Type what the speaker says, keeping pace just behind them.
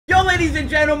ladies and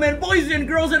gentlemen, boys and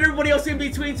girls, and everybody else in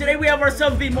between, today we have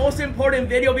ourselves the most important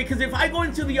video, because if I go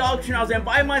into the auction house and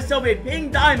buy myself a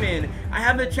pink diamond, I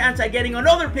have the chance at getting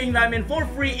another pink diamond for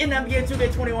free in NBA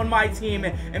 2K21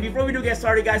 Myteam. And before we do get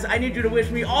started, guys, I need you to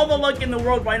wish me all the luck in the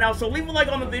world right now, so leave a like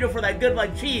on the video for that good luck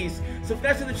cheese,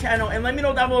 subscribe to the channel, and let me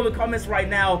know down below in the comments right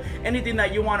now anything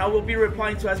that you want. I will be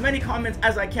replying to as many comments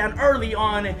as I can early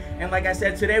on. And like I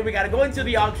said, today we gotta go into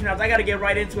the auction house. I gotta get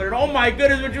right into it, and oh my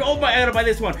goodness, would you, oh my, I gotta buy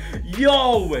this one.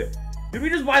 Yo, did we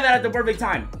just buy that at the perfect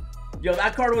time? Yo,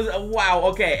 that card was, wow,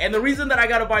 okay. And the reason that I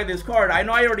gotta buy this card, I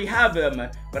know I already have him,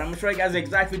 but I'm gonna show you guys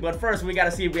exactly. But first, we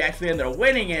gotta see if we actually end up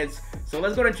winning it. So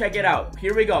let's go and check it out.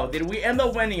 Here we go. Did we end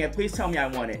up winning it? Please tell me I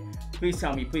won it. Please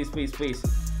tell me, please, please, please.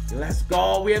 Let's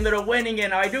go. We ended up winning it.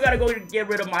 Now, I do gotta go get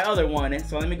rid of my other one,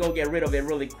 so let me go get rid of it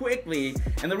really quickly.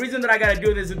 And the reason that I gotta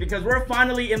do this is because we're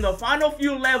finally in the final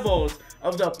few levels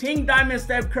of the Pink Diamond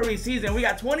Steph Curry season. We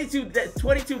got 22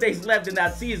 days left in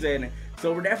that season,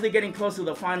 so we're definitely getting close to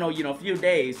the final, you know, few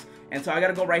days. And so I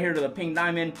gotta go right here to the Pink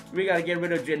Diamond. We gotta get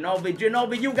rid of Ginobili.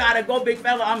 Ginobili, you gotta go, big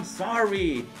fella. I'm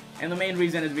sorry. And the main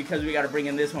reason is because we gotta bring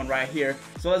in this one right here.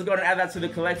 So let's go and add that to the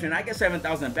collection. I get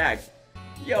 7,000 back.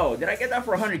 Yo, did I get that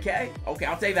for 100K? Okay,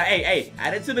 I'll take that. Hey,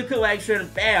 add it to the collection.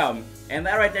 Bam. And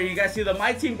that right there, you guys see the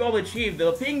Myteam goal achieved,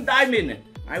 the Pink Diamond.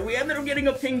 All right, we ended up getting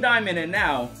a Pink Diamond, and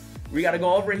now we gotta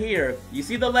go over here. You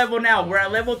see the level now. We're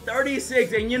at level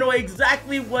 36, and you know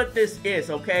exactly what this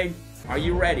is, okay? Are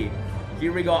you ready?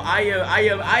 Here we go. I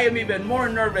am even more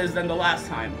nervous than the last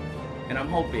time, and I'm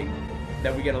hoping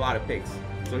that we get a lot of picks.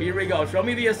 So here we go. Show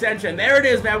me the ascension. There it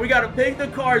is, man. We gotta pick the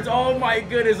cards. Oh my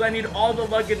goodness, I need all the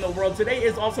luck in the world. Today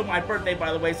is also my birthday,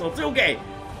 by the way. So 2K,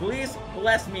 please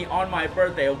bless me on my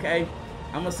birthday, okay?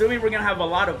 I'm assuming we're gonna have a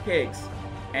lot of picks.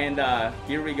 And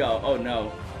here we go. Oh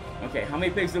no. Okay, how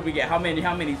many picks did we get? How many?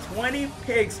 20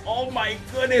 picks. Oh my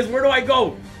goodness, where do I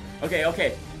go? Okay, I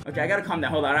gotta calm down.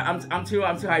 Hold on. I'm too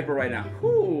hyper right now.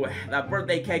 Whew, that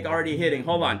birthday cake already hitting.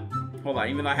 Hold on.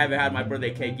 Even though I haven't had my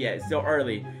birthday cake yet, it's still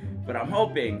early. But I'm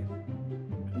hoping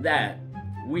that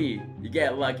we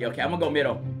get lucky. Okay, I'm gonna go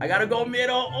middle. I gotta go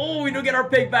middle. Oh, we do get our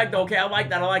pick back though. Okay, I like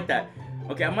that.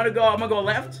 Okay, I'm gonna go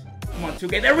left. Come on,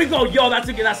 2K. There we go. Yo, that's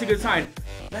a good sign.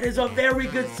 That is a very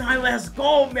good sign. Let's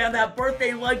go, man. That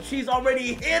birthday luck, she's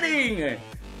already hitting.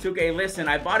 2K, listen,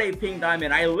 I bought a pink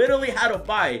diamond. I literally had to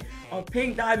buy a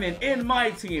pink diamond in my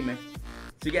team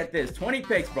to get this. 20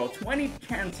 picks, bro. 20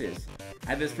 chances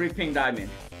at this free pink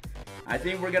diamond. I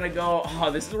think we're gonna go. Oh,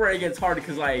 this is where it gets hard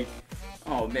because, like,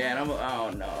 oh man, oh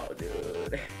no,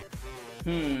 dude.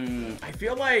 I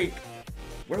feel like,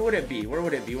 where would it be? I'm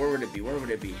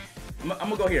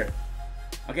gonna go here.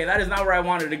 Okay, that is not where I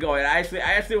wanted to go. I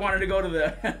actually wanted to go to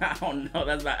the. Oh no,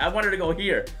 that's not. I wanted to go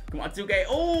here. Come on, 2K.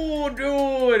 Oh,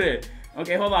 dude.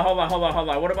 Okay, hold on.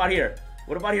 What about here?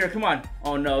 Come on.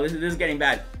 Oh no, this is getting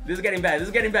bad. This is getting bad.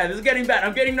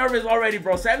 I'm getting nervous already,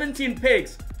 bro. 17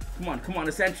 picks. Come on,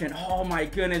 ascension. Oh my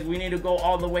goodness, we need to go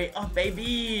all the way up,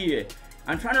 baby.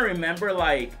 I'm trying to remember,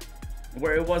 like,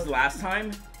 where it was last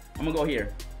time. I'm gonna go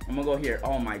here.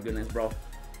 Oh my goodness, bro.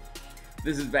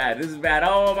 This is bad.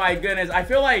 Oh my goodness. I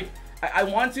feel like I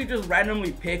want to just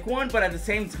randomly pick one, but at the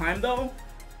same time, though,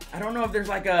 I don't know if there's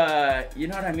like a, you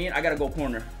know what I mean? I gotta go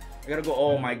corner.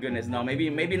 Oh my goodness, no.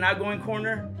 Maybe not going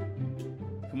corner.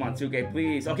 Come on, 2K,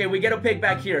 please. Okay, we get a pick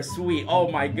back here. Sweet.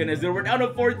 Oh my goodness, dude. We're down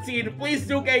to 14. Please,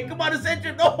 2K. Come on,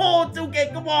 ascension. Oh,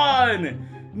 2K, come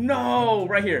on. No,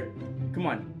 right here. Come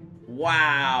on.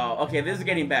 Wow. Okay, this is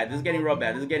getting bad. This is getting real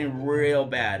bad.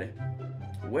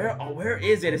 Where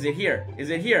is it? Is it here?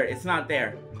 It's not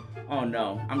there. Oh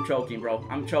no. I'm choking, bro.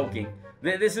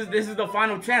 This is the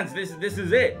final chance. This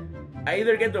is it. I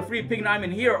either get the free pink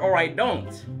diamond here or I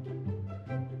don't.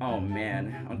 Oh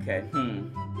man. Okay.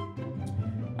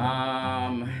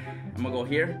 I'm gonna go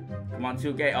here. Come on,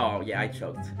 2K. Oh yeah, I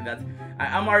choked.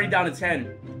 I'm already down to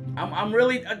 10. I'm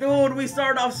really, dude. We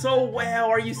started off so well.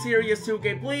 Are you serious,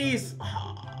 2K? Please.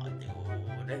 Oh,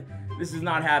 dude. This is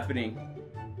not happening.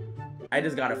 I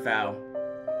just got a foul.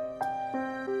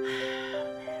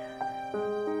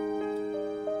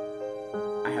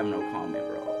 I have no comment,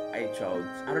 bro. I choked.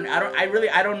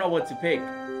 I don't know what to pick.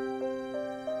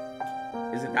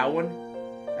 Is it that one?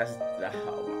 Oh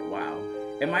my, wow.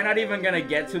 Am I not even gonna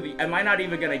get to the, oh, I'm not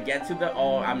even gonna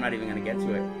get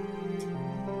to it.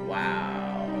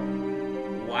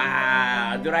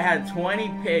 Wow, dude, I had 20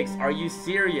 picks. Are you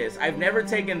serious? I've never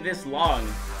taken this long.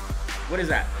 What is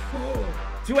that?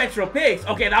 2 extra picks.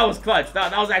 Okay, that was clutch.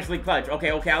 That was actually clutch. Okay,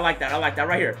 I like that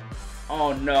right here.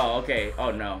 Oh no. Okay.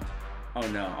 Oh no.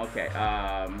 Okay.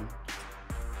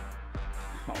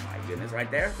 Oh my goodness, right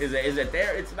there. Is it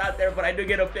there? It's not there, but I do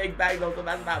get a big bag though, so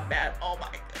that's not bad. Oh my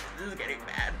goodness, This is getting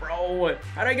bad, bro.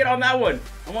 How did I get on that one?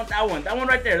 I want that one. That one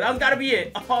right there. That one's gotta be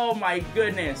it. Oh my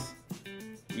goodness.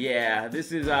 Yeah,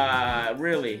 this is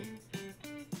really.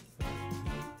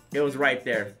 It was right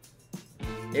there.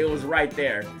 It was right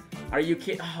there. Are you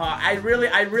kidding? I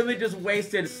really just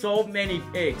wasted so many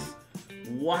picks.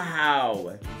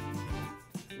 Wow.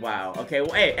 Wow. Okay.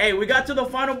 Well, hey, we got to the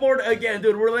final board again,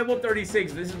 dude. We're level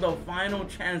 36. This is the final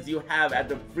chance you have at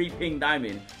the free pink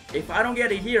diamond. If I don't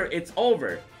get it here, it's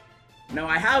over. Now,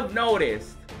 I have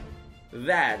noticed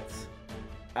that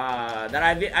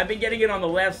I've been getting it on the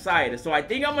left side, so I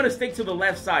think I'm gonna stick to the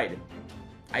left side.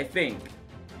 I think.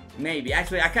 Maybe.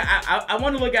 Actually, I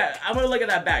want to look at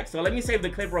that back. So let me save the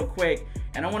clip real quick,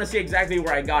 and I want to see exactly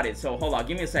where I got it. So hold on,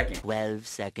 give me a second. 12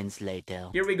 seconds later.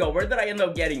 Here we go. Where did I end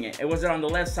up getting it? Was it on the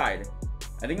left side?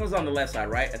 I think it was on the left side,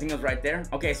 right? I think it was right there.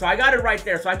 Okay, so I got it right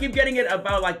there. So I keep getting it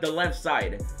about like the left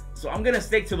side. So I'm gonna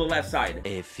stick to the left side.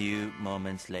 A few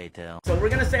moments later. So we're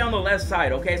gonna stay on the left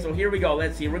side, okay? So here we go.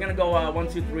 Let's see. We're gonna go 1,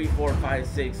 2, 3, 4, 5,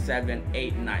 6, 7,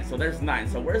 8, 9. So there's 9.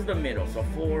 So where's the middle? So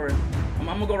 4. I'm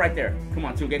gonna go right there. Come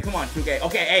on, 2K. Come on, 2K.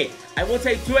 Okay, hey, I will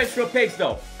take 2 extra picks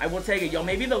though. I will take it. Yo,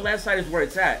 maybe the left side is where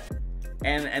it's at.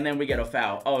 And then we get a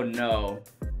foul. Oh no.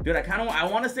 Dude, I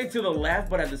want to stick to the left,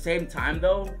 but at the same time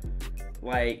though,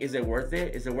 like, is it worth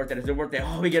it? Is it worth it? Is it worth it?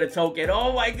 Oh, we get a token.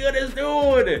 Oh my goodness,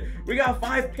 dude. We got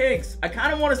 5 picks. I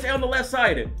kind of want to stay on the left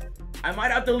side. I might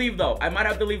have to leave though. I might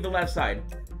have to leave the left side.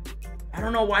 I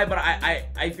don't know why, but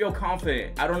I feel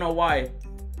confident. I don't know why.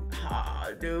 Ah,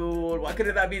 dude, why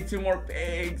couldn't that be 2 more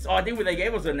picks? Oh, I think they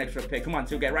gave us an extra pick. Come on,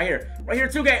 2K, right here. Right here,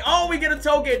 2K. Oh, we get a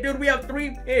token. Dude, we have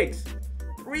 3 picks.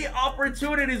 3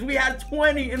 opportunities. We had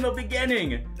 20 in the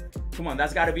beginning. Come on,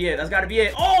 that's gotta be it. That's gotta be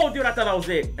it. Oh, dude, I thought that was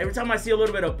it. Every time I see a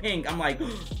little bit of pink, I'm like,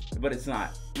 but it's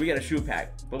not. We get a shoe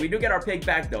pack. But we do get our pick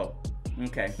back, though.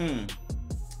 Okay,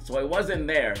 So it wasn't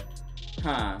there.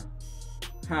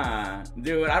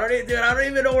 Dude, I don't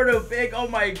even know where to pick. Oh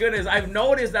my goodness. I've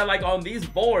noticed that like on these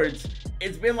boards,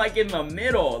 it's been like in the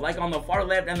middle, like on the far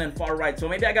left and then far right. So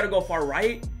maybe I gotta go far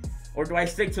right, or do I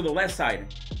stick to the left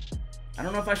side? I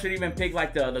don't know if I should even pick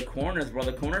like the corners, bro.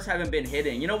 The corners haven't been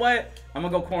hitting. You know what? I'm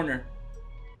gonna go corner.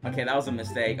 Okay, that was a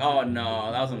mistake. Oh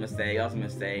no, that was a mistake. That was a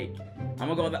mistake.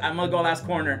 I'm gonna go last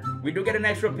corner. We do get an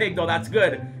extra pick though. That's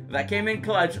good. That came in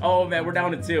clutch. Oh man, we're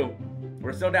down to 2.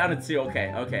 We're still down to 2.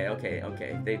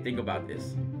 Okay. Think about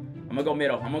this. I'm gonna go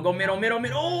middle. I'm gonna go middle.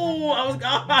 Oh, I was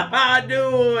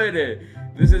dude.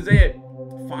 This is it.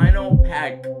 Final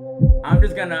pack. I'm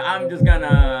gonna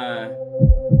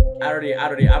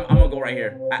go right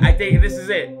here. I think this is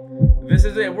it. This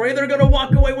is it. We're either gonna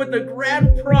walk away with the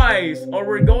grand prize or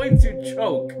we're going to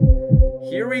choke.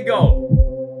 Here we go.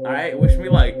 All right, wish me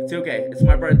luck. 2K, it's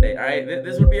my birthday. All right,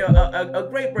 this would be a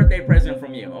great birthday present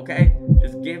from you. Okay,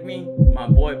 just give me my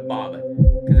boy Bob,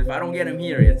 because if I don't get him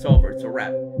here, it's over. It's a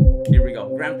wrap. Here we go.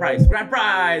 Grand prize. Grand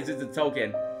prize is a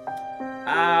token.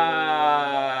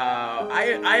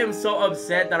 I am so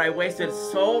upset that I wasted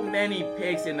so many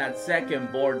picks in that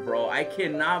second board, bro. I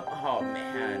cannot. Oh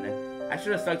man, I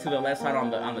should have stuck to the left side on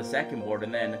the second board,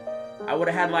 and then I would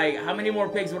have had like, how many more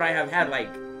picks would I have had? Like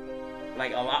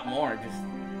a lot more. Just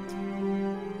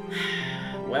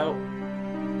well.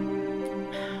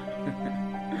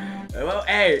 Well,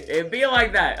 hey, it be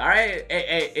like that, all right?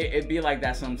 It be like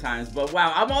that sometimes. But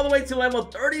wow, I'm all the way to level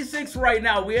 36 right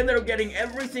now. We ended up getting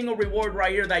every single reward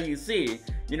right here that you see.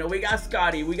 You know, we got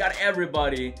Scottie, we got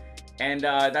everybody, and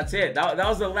that's it. That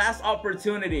was the last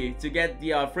opportunity to get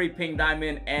the free pink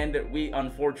diamond, and we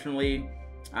unfortunately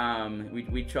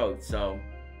we choked. So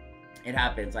it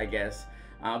happens, I guess.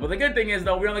 But the good thing is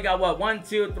though, we only got what, 1,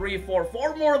 2, 3,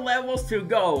 4 more levels to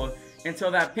go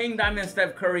until that pink diamond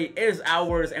Steph Curry is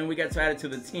ours and we get to add it to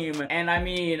the team. And I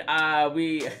mean,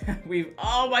 we've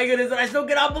oh my goodness, I still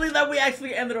cannot believe that we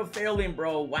actually ended up failing,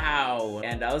 bro. Wow.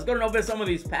 And let's go and open some of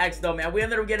these packs though, man. We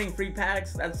ended up getting free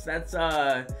packs. That's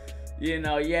you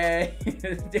know, yeah.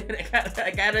 Dude,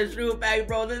 I got a shoe pack,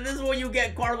 bro. This is what you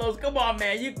get, Carlos. Come on,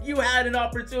 man. You had an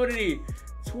opportunity.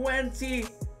 20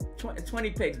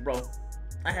 picks, bro.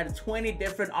 I had 20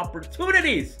 different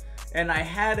opportunities, and I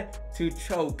had to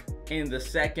choke in the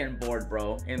second board,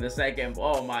 bro. In the second,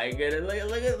 oh my goodness,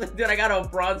 look, dude, I got a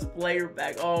bronze player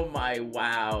back. Oh my,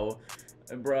 wow,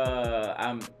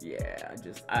 bruh. Yeah,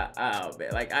 oh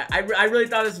man, like I really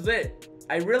thought this was it.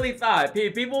 I really thought.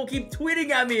 People keep tweeting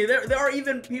at me. There are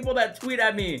even people that tweet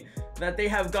at me that they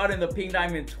have gotten the pink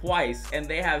diamond twice and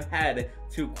they have had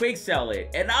to quick sell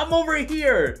it, and I'm over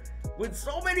here with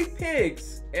so many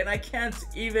picks and I can't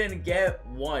even get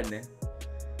one.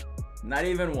 Not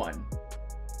even one.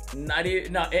 Not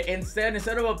even, no. Instead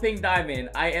of a pink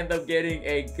diamond, I end up getting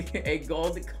a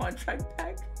gold contract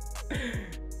pack.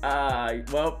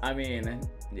 Well, I mean,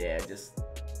 yeah,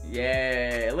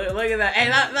 yeah, look at that. Hey,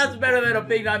 that's better than a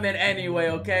pink diamond anyway,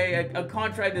 okay? A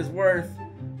contract is worth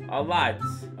a lot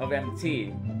of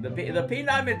MT. The pink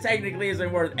diamond technically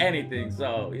isn't worth anything,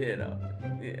 so, you know,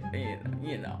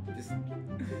 just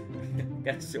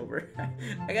got silver.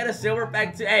 I got a silver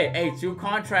pack too. Hey, 2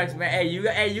 contracts, man. Hey,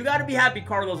 you gotta be happy,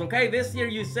 Carlos, okay? This year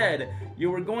you said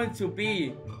you were going to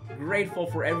be grateful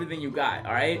for everything you got,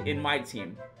 all right, in my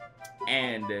team.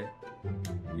 And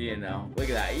you know, look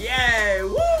at that. Yay!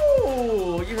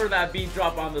 Woo! You heard that beat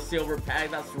drop on the silver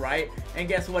pack. That's right. And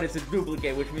guess what? It's a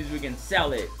duplicate, which means we can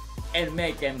sell it and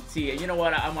make MT. And you know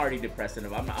what? I'm already depressed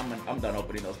enough. I'm done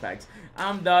opening those packs.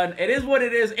 I'm done. It is what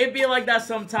it is. It be like that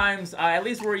sometimes. At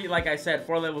least we're, like I said,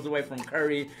 4 levels away from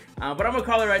Curry. But I'm gonna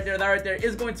call it right there. That right there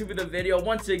is going to be the video.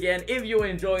 Once again, if you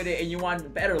enjoyed it and you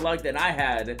want better luck than I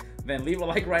had, then leave a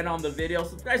like right now on the video.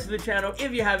 Subscribe to the channel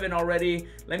if you haven't already.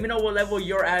 Let me know what level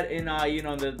you're at in you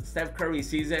know, the Steph Curry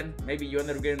season. Maybe you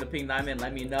ended up getting the pink diamond.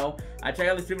 Let me know. Check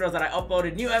out these 3 videos that I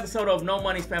uploaded. New episode of No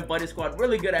Money Spent Buddy Squad.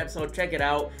 Really good episode. Check it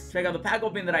out. Check out the pack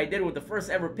opening that I did with the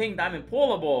first ever pink diamond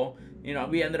pullable. You know,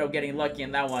 we ended up getting lucky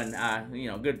in that one.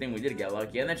 You know, good thing we did get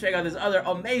lucky. And then check out this other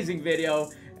amazing video.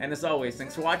 And as always,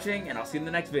 thanks for watching, and I'll see you in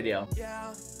the next video.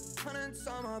 Yeah, hundreds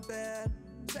on my bed,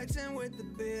 texting with the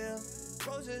bill.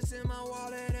 Roses in my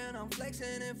wallet, and I'm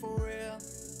flexing it for real.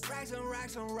 Racks and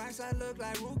racks and racks, I look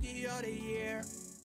like rookie of the year.